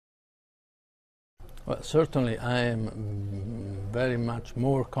Well, certainly I am very much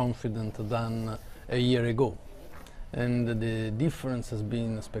more confident than a year ago. And the difference has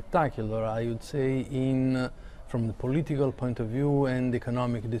been spectacular, I would say, from the political point of view and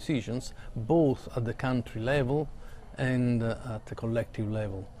economic decisions, both at the country level and at the collective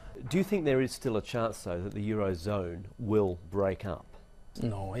level. Do you think there is still a chance, though, that the Eurozone will break up?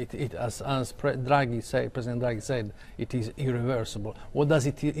 No, as President Draghi said, it is irreversible. What does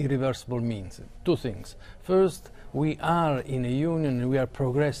irreversible mean? Two things. First, we are in a union and we are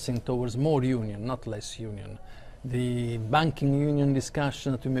progressing towards more union, not less union. The banking union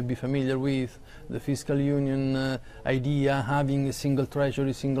discussion that you may be familiar with, the fiscal union idea, having a single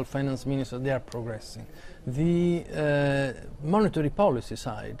treasury, single finance minister, they are progressing. The monetary policy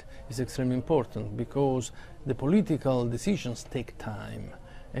side is extremely important because the political decisions take time,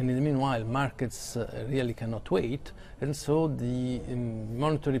 and in the meanwhile markets really cannot wait, and so the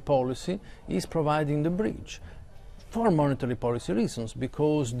monetary policy is providing the bridge. For monetary policy reasons,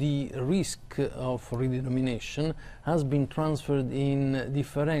 because the risk of redenomination has been transferred in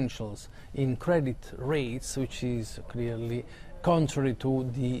differentials in credit rates, which is clearly contrary to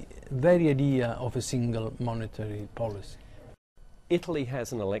the very idea of a single monetary policy. Italy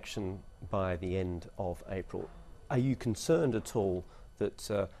has an election by the end of April. Are you concerned at all that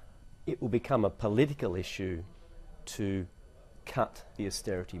it will become a political issue to cut the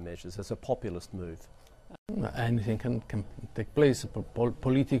austerity measures as a populist move? Anything can take place. The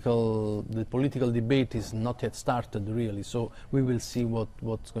political debate is not yet started, really, so we will see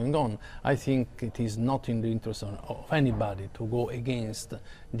what's going on. I think it is not in the interest of anybody to go against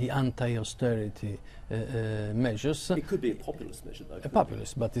the anti-austerity measures. It could be a populist measure, though. A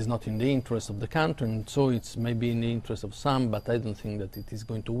populist, but it's not in the interest of the country, and so it's maybe in the interest of some, but I don't think that it is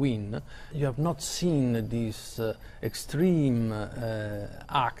going to win. You have not seen these extreme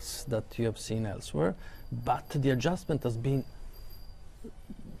acts that you have seen elsewhere, but the adjustment has been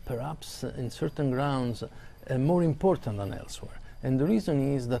perhaps in certain grounds more important than elsewhere. And the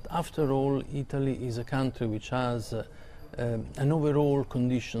reason is that after all, Italy is a country which has an overall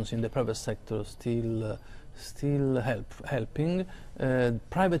conditions in the private sector still helping.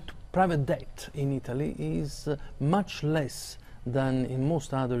 Private debt in Italy is much less than in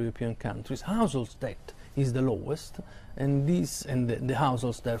most other European countries. Household debt is the lowest, and the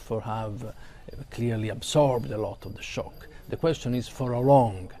households therefore have clearly absorbed a lot of the shock. The question is for how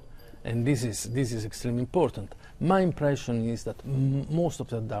long, and this is extremely important. My impression is that most of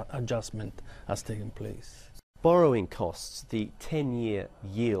the adjustment has taken place. Borrowing costs, the 10-year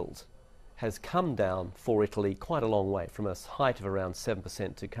yield has come down for Italy quite a long way, from a height of around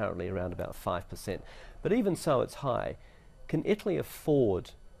 7% to currently around about 5%. But even so, it's high. Can Italy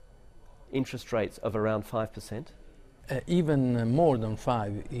afford interest rates of around 5%? Even more than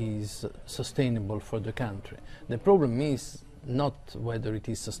 5 is sustainable for the country. The problem is not whether it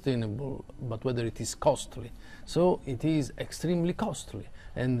is sustainable, but whether it is costly. So it is extremely costly,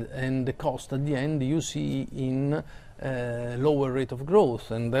 and the cost at the end you see in lower rate of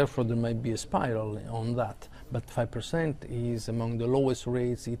growth, and therefore there might be a spiral on that. But 5% is among the lowest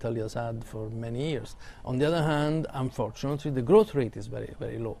rates Italy has had for many years. On the other hand, unfortunately, the growth rate is very,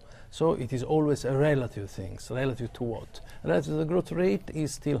 very low. So it is always a relative thing. Relative to what? Relative to the growth rate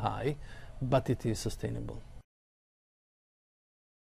is still high, but it is sustainable.